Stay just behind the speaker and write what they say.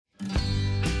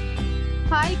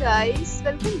Hi guys,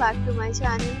 welcome back to my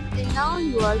channel and now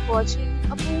you are watching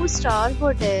a 4-star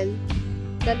hotel.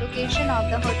 The location of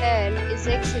the hotel is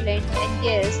excellent and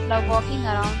guests love walking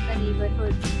around the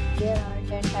neighborhood. There are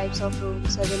 10 types of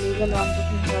rooms available on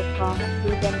booking.com.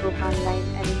 You can book online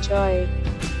and enjoy it.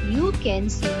 You can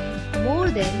see more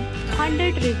than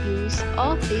 100 reviews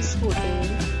of this hotel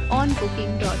on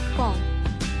booking.com.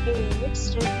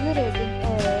 Its review rating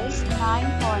is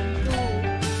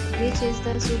 9.2, which is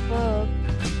the superb.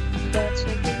 The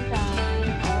check-in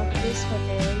time of this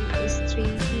hotel is 3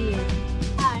 p.m.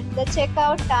 and the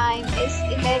checkout time is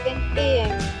 11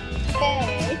 a.m.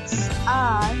 Pets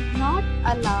are not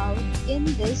allowed in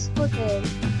this hotel.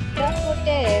 The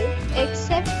hotel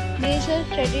accepts major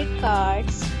credit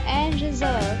cards and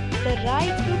reserves the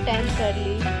right to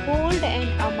temporarily hold an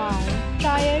amount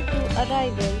prior to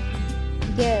arrival.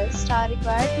 Guests are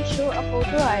required to show a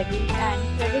photo ID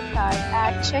and credit card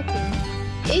at check-in.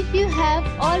 If you have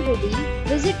already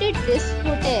visited this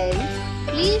hotel,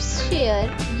 please share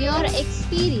your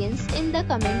experience in the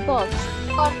comment box.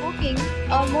 For booking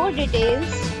or more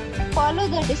details, follow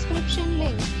the description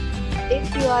link.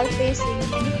 If you are facing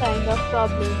any kind of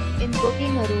problem in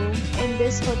booking a room in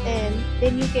this hotel,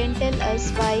 then you can tell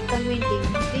us by commenting.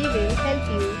 We will help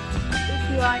you.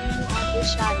 If you are new on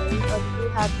this channel or you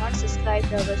have not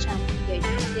subscribed our channel yet,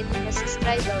 then you must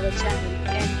subscribe our channel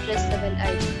and press the bell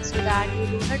icon so that you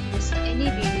do not miss any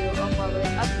video of our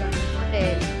upcoming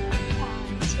hotel.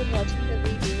 Thanks for watching the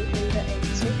video till the end.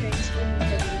 So friends,